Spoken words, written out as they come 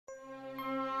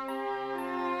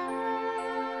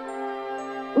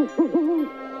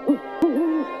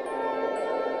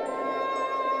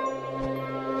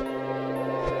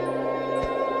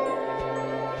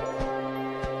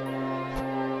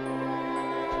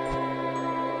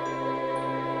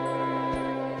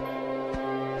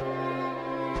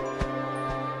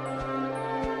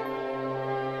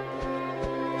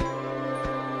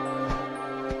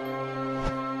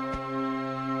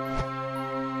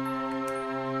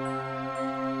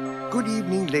Good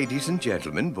evening, ladies and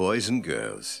gentlemen, boys and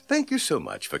girls. Thank you so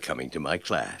much for coming to my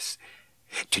class.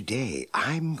 Today,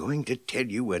 I'm going to tell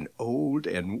you an old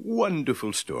and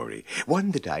wonderful story,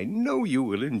 one that I know you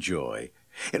will enjoy.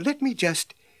 Let me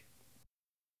just...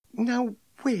 Now,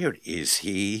 where is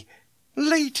he?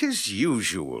 Late as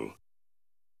usual.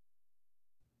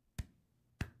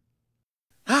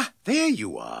 Ah, there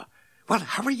you are. Well,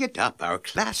 hurry it up. Our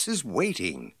class is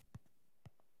waiting.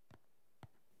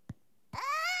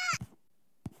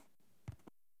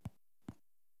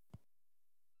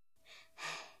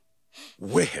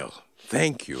 Well,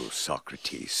 thank you,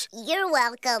 Socrates. You're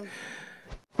welcome.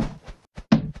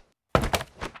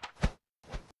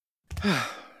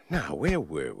 Now, where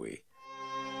were we?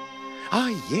 Ah,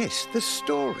 yes, the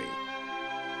story.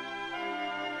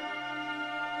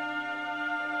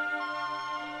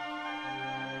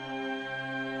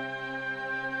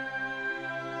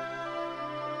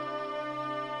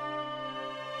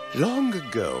 Long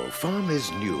ago,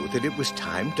 farmers knew that it was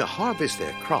time to harvest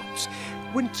their crops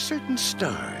when certain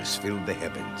stars filled the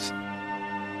heavens.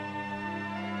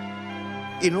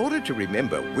 In order to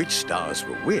remember which stars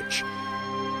were which,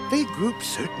 they grouped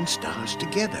certain stars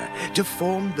together to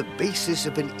form the basis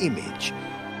of an image,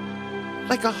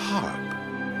 like a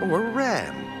harp, or a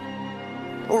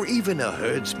ram, or even a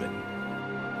herdsman.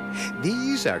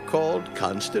 These are called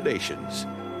constellations.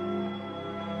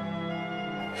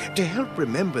 To help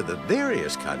remember the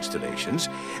various constellations,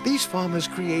 these farmers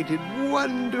created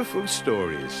wonderful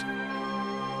stories.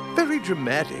 Very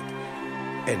dramatic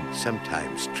and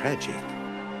sometimes tragic.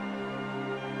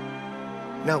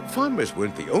 Now, farmers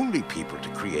weren't the only people to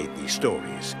create these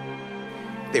stories.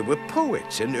 There were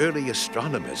poets and early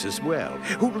astronomers as well,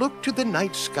 who looked to the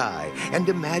night sky and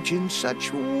imagined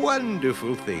such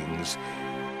wonderful things.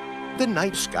 The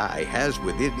night sky has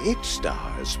within its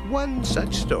stars one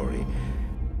such story.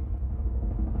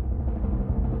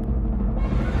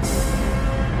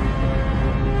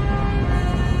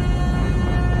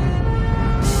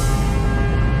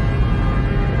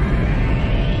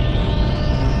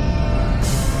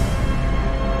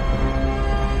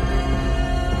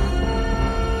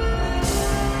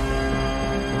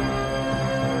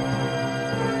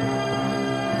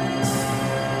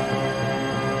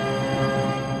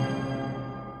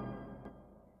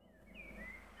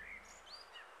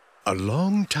 A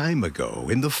long time ago,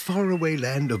 in the faraway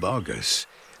land of Argos,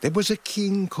 there was a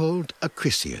king called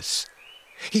Acrisius.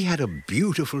 He had a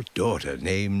beautiful daughter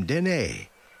named Danae,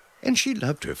 and she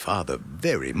loved her father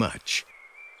very much.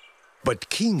 But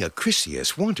King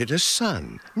Acrisius wanted a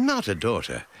son, not a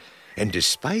daughter, and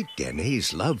despite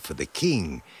Danae's love for the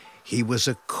king, he was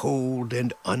a cold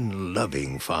and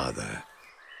unloving father.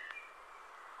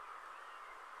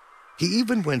 He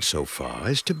even went so far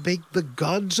as to beg the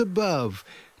gods above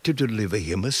to deliver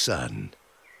him a son.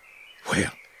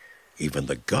 Well, even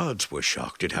the gods were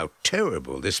shocked at how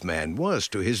terrible this man was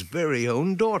to his very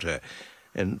own daughter,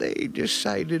 and they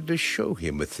decided to show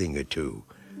him a thing or two.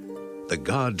 The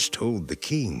gods told the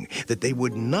king that they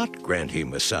would not grant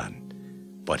him a son,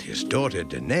 but his daughter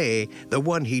Danae, the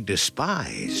one he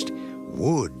despised,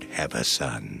 would have a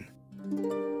son.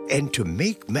 And to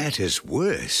make matters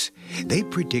worse, they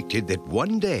predicted that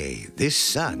one day this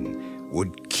son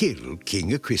would kill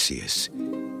King Acrisius.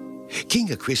 King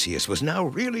Acrisius was now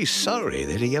really sorry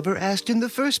that he ever asked in the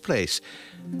first place,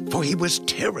 for he was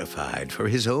terrified for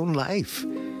his own life.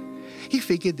 He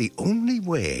figured the only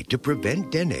way to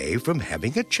prevent Danae from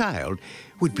having a child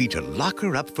would be to lock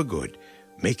her up for good,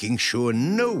 making sure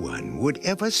no one would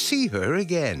ever see her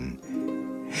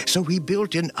again. So he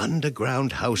built an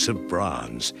underground house of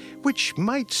bronze, which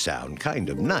might sound kind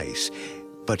of nice,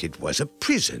 but it was a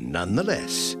prison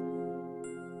nonetheless.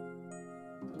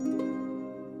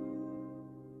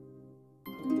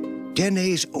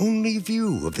 Danae's only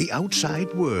view of the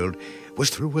outside world was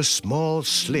through a small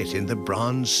slit in the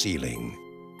bronze ceiling.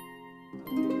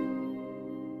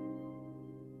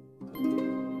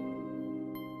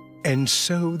 And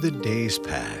so the days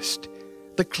passed.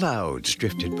 The clouds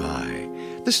drifted by,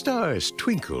 the stars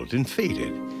twinkled and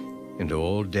faded, and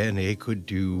all Danae could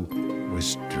do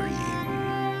was dream.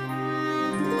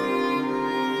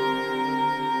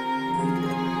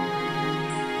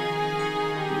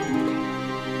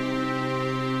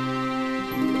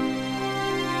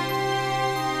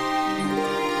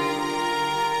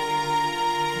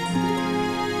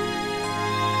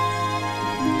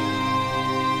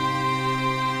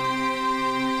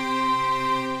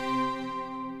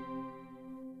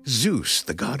 Zeus,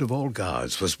 the god of all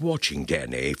gods, was watching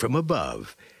Danae from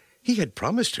above. He had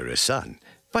promised her a son,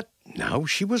 but now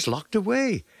she was locked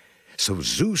away. So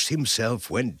Zeus himself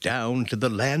went down to the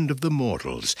land of the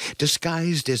mortals,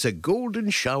 disguised as a golden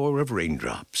shower of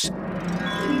raindrops.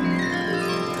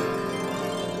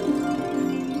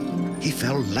 He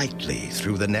fell lightly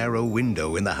through the narrow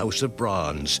window in the house of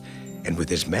bronze, and with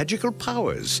his magical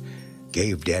powers,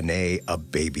 gave Danae a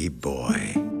baby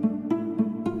boy.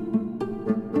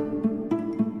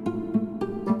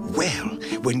 Well,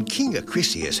 when King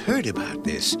Acrisius heard about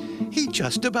this, he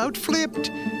just about flipped.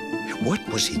 What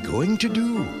was he going to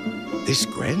do? This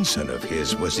grandson of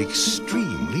his was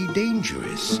extremely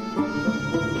dangerous.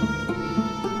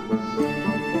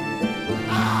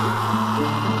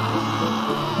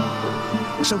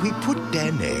 So he put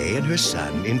Danae and her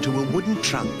son into a wooden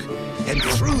trunk and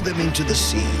threw them into the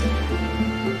sea.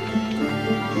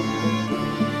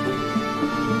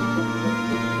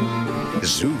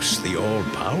 Zeus, the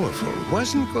all-powerful,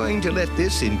 wasn't going to let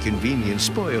this inconvenience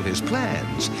spoil his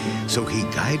plans, so he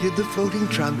guided the floating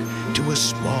trunk to a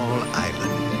small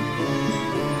island.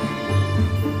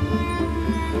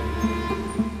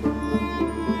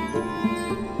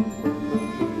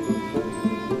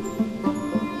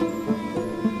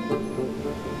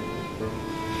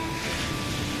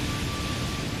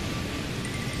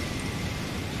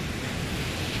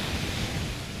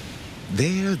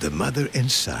 There, the mother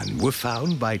and son were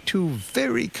found by two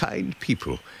very kind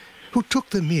people who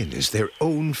took them in as their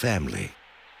own family.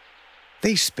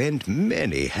 They spent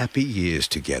many happy years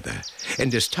together,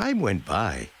 and as time went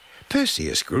by,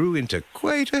 Perseus grew into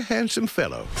quite a handsome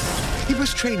fellow. He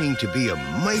was training to be a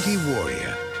mighty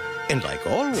warrior, and like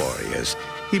all warriors,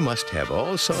 he must have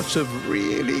all sorts of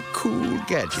really cool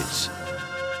gadgets.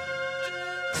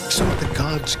 So the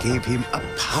gods gave him a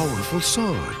powerful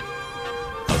sword,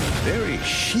 a very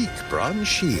chic bronze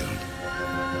shield,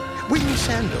 winged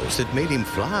sandals that made him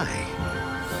fly,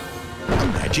 a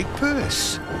magic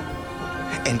purse,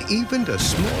 and even a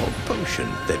small potion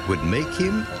that would make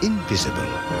him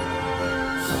invisible.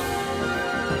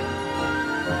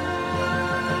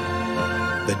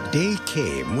 The day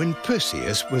came when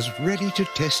Perseus was ready to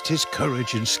test his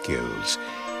courage and skills.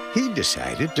 He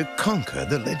decided to conquer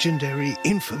the legendary,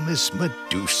 infamous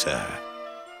Medusa.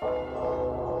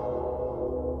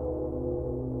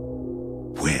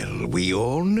 Well, we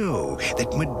all know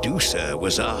that Medusa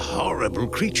was a horrible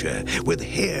creature with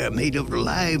hair made of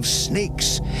live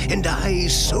snakes and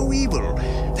eyes so evil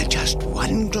that just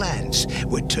one glance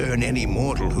would turn any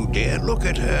mortal who dare look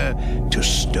at her to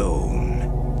stone.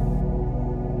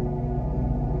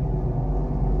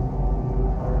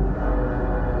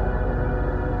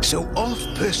 So off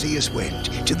Perseus went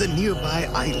to the nearby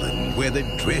island where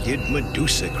the dreaded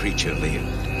Medusa creature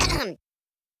lived.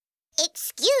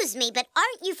 Excuse me, but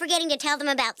aren't you forgetting to tell them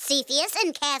about Cepheus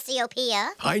and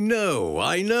Cassiopeia? I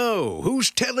know.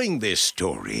 Who's telling this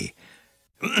story?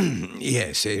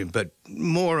 Yes, but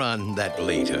more on that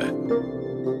later.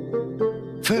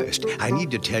 First, I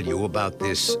need to tell you about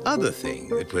this other thing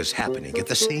that was happening at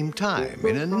the same time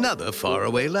in another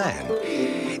faraway land.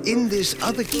 In this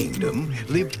other kingdom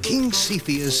lived King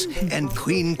Cepheus and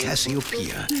Queen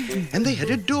Cassiopeia, and they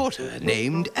had a daughter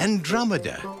named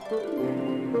Andromeda.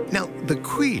 Now, the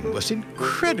queen was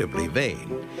incredibly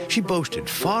vain. She boasted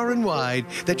far and wide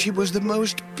that she was the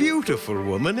most beautiful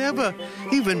woman ever,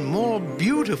 even more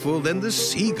beautiful than the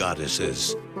sea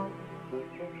goddesses.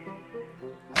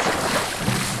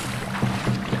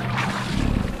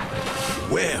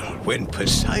 Well, when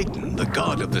Poseidon, the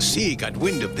god of the sea, got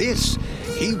wind of this,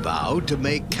 he vowed to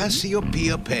make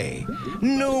Cassiopeia pay.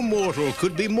 No mortal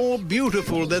could be more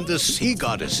beautiful than the sea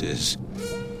goddesses.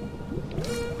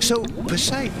 So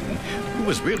Poseidon, who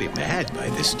was really mad by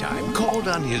this time, called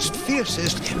on his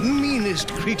fiercest,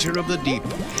 meanest creature of the deep,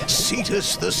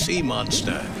 Cetus the sea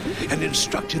monster, and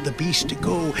instructed the beast to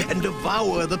go and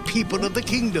devour the people of the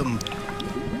kingdom.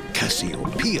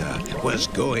 Cassiopeia was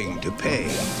going to pay.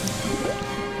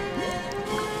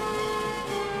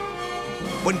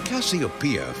 When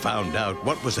Cassiopeia found out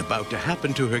what was about to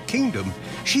happen to her kingdom,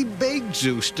 she begged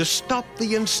Zeus to stop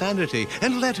the insanity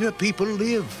and let her people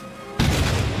live.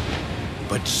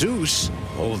 But Zeus,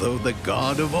 although the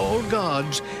god of all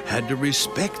gods, had to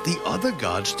respect the other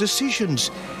gods'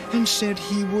 decisions and said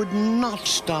he would not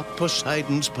stop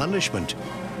Poseidon's punishment.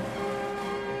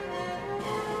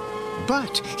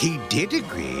 But he did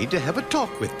agree to have a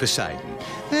talk with Poseidon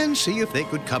and see if they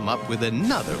could come up with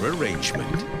another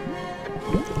arrangement.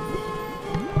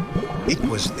 It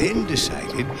was then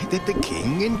decided that the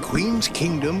king and queen's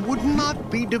kingdom would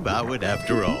not be devoured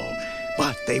after all,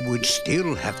 but they would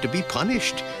still have to be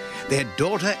punished. their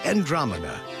daughter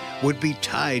Andromeda would be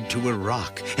tied to a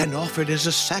rock and offered as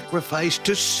a sacrifice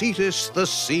to Cetus, the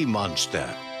sea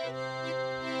monster.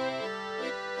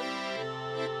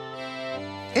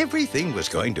 Everything was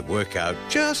going to work out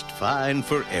just fine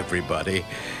for everybody,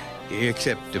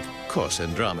 except, of course,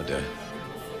 Andromeda.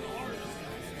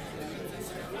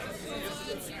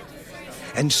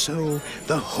 And so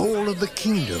the whole of the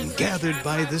kingdom gathered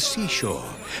by the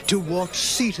seashore to watch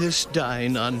Cetus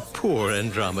dine on poor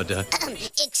Andromeda.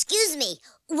 Excuse me,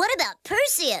 what about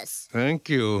Perseus? Thank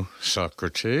you,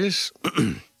 Socrates.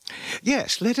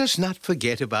 Yes, let us not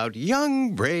forget about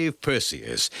young, brave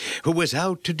Perseus, who was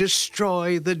out to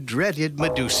destroy the dreaded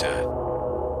Medusa.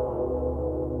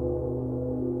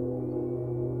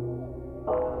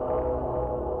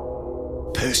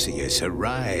 Perseus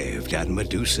arrived on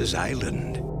Medusa's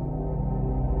island.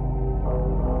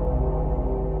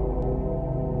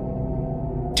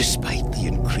 Despite the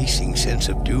increasing sense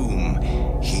of doom,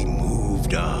 he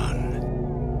moved on.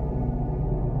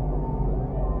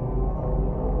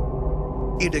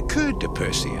 It occurred to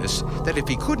Perseus that if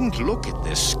he couldn't look at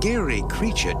this scary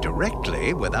creature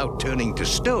directly without turning to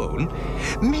stone,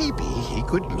 maybe he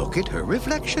could look at her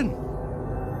reflection.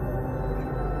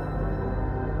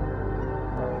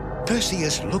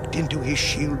 Perseus looked into his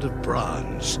shield of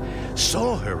bronze,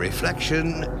 saw her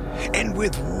reflection, and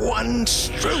with one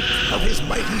stroke of his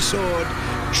mighty sword,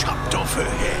 chopped off her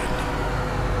head.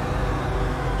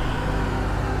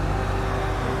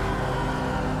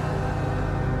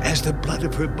 As the blood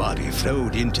of her body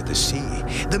flowed into the sea,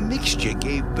 the mixture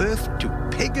gave birth to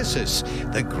Pegasus,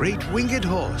 the great winged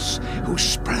horse, who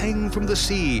sprang from the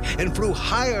sea and flew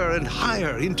higher and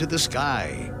higher into the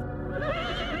sky.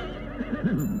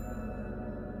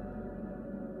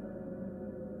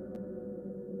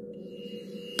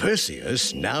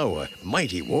 Perseus, now a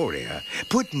mighty warrior,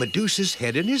 put Medusa's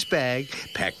head in his bag,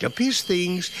 packed up his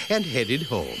things, and headed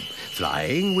home,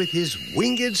 flying with his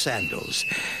winged sandals.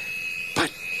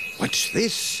 But what's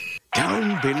this?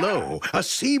 Down below, a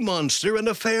sea monster and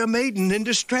a fair maiden in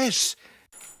distress.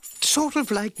 Sort of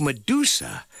like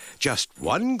Medusa, just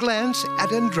one glance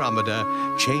at Andromeda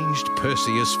changed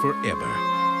Perseus forever.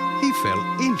 He fell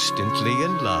instantly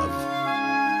in love.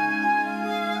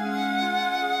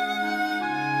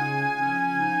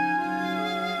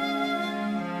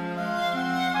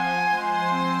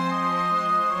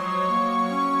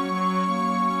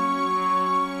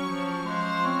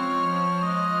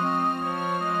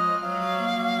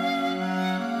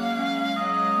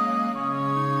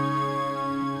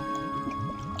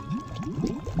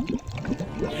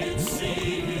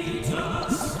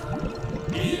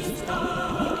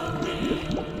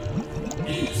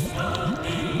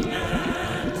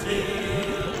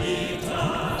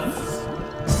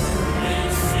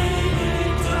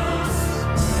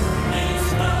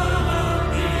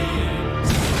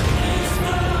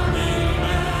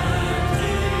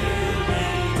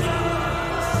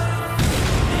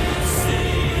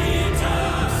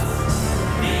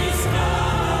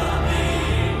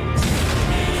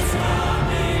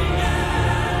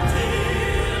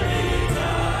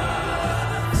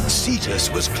 Cetus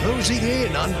was closing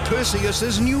in on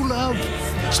Perseus's new love.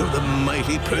 So the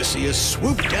mighty Perseus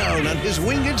swooped down on his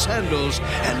winged sandals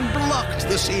and blocked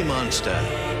the sea monster.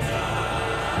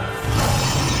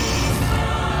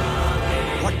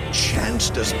 What chance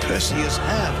does Perseus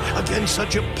have against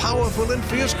such a powerful and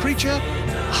fierce creature?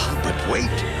 But wait,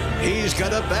 he's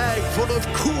got a bag full of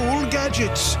cool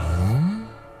gadgets.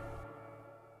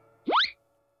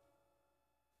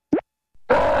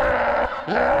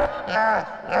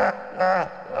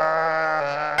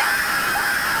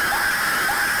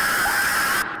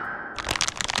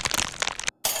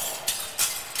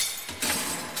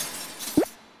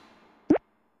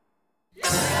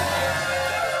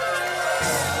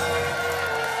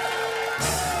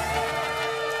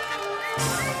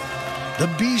 The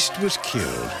beast was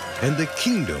killed, and the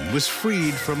kingdom was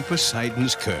freed from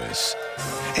Poseidon's curse.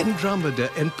 Andromeda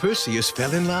and Perseus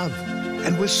fell in love,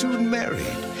 and were soon married,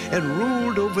 and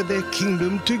ruled over their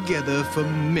kingdom together for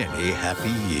many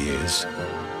happy years.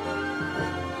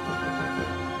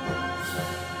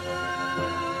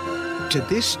 To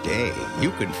this day, you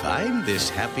can find this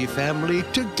happy family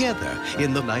together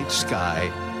in the night sky.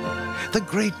 The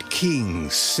great king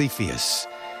Cepheus,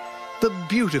 the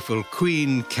beautiful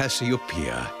Queen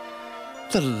Cassiopeia,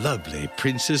 the lovely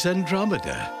Princess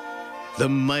Andromeda, the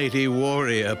mighty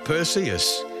warrior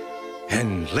Perseus,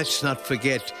 and let's not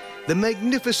forget the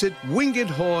magnificent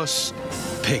winged horse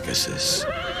Pegasus.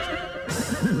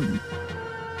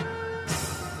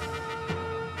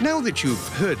 Now that you've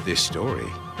heard this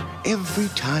story, every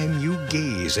time you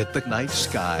gaze at the night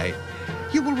sky,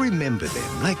 You will remember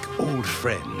them like old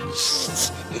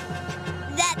friends.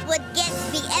 That what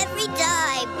gets me every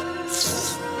time.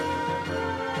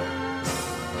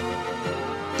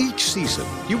 Each season,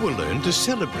 you will learn to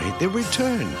celebrate their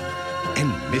return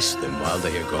and miss them while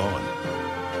they are gone.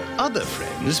 Other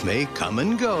friends may come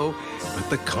and go, but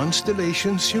the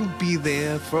constellations shall be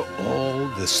there for all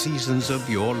the seasons of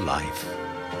your life.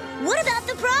 What about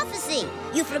the prophecy?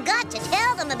 You forgot to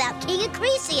tell them about King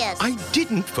Acrisius. I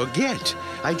didn't forget.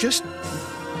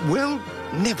 Well,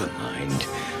 never mind.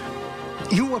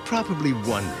 You are probably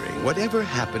wondering whatever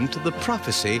happened to the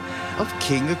prophecy of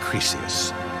King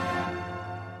Acrisius.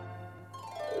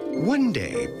 One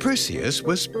day, Perseus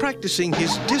was practicing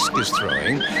his discus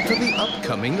throwing for the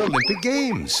upcoming Olympic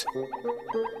Games.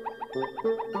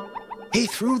 He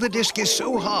threw the discus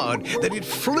so hard that it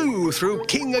flew through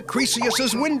King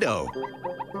Acrisius's window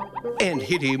and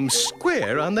hit him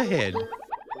square on the head.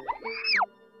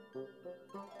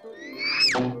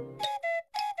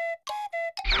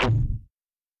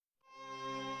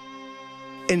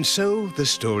 And so the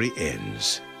story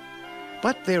ends.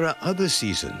 But there are other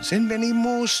seasons and many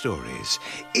more stories,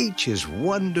 each as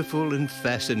wonderful and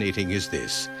fascinating as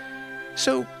this.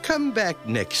 So come back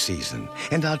next season,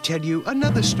 and I'll tell you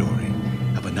another story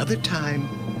of another time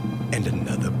and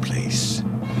another place.